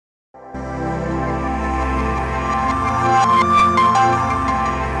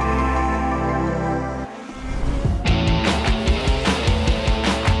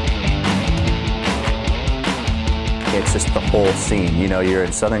whole scene. You know, you're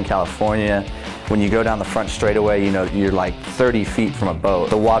in Southern California. When you go down the front straightaway, you know, you're like 30 feet from a boat.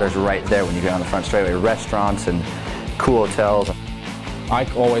 The water's right there when you go down the front straightaway. Restaurants and cool hotels. I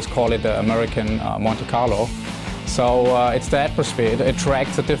always call it the American Monte Carlo. So it's the atmosphere. It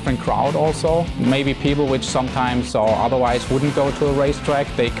attracts a different crowd also. Maybe people which sometimes or otherwise wouldn't go to a racetrack,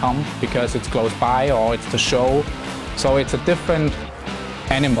 they come because it's close by or it's the show. So it's a different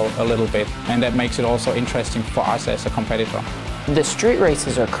animal a little bit, and that makes it also interesting for us as a competitor. The street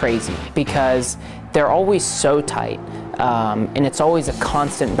races are crazy because they're always so tight. And it's always a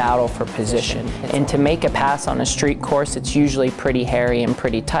constant battle for position. And to make a pass on a street course, it's usually pretty hairy and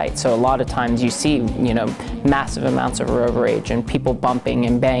pretty tight. So a lot of times you see, you know, massive amounts of road rage and people bumping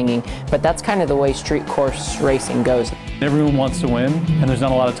and banging. But that's kind of the way street course racing goes. Everyone wants to win, and there's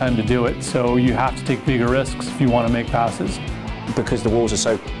not a lot of time to do it. So you have to take bigger risks if you want to make passes. Because the walls are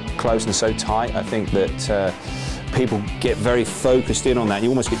so close and so tight, I think that people get very focused in on that. You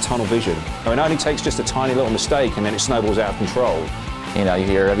almost get tunnel vision. I mean, it only takes just a tiny little mistake and then it snowballs out of control. You know, you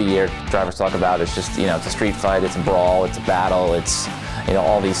hear every year drivers talk about it's just, you know, it's a street fight, it's a brawl, it's a battle, it's, you know,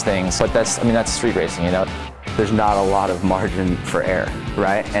 all these things. But that's, I mean, that's street racing, you know. There's not a lot of margin for error,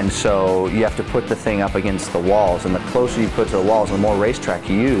 right? And so you have to put the thing up against the walls, and the closer you put to the walls and the more racetrack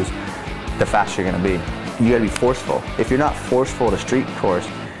you use, the faster you're gonna be. You gotta be forceful. If you're not forceful at a street course,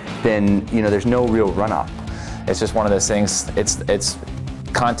 then, you know, there's no real run-up. It's just one of those things, it's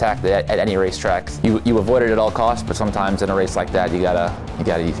contact at any racetrack. You avoid it at all costs, but sometimes in a race like that, you gotta,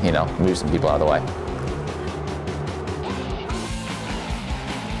 you know, move some people out of the way.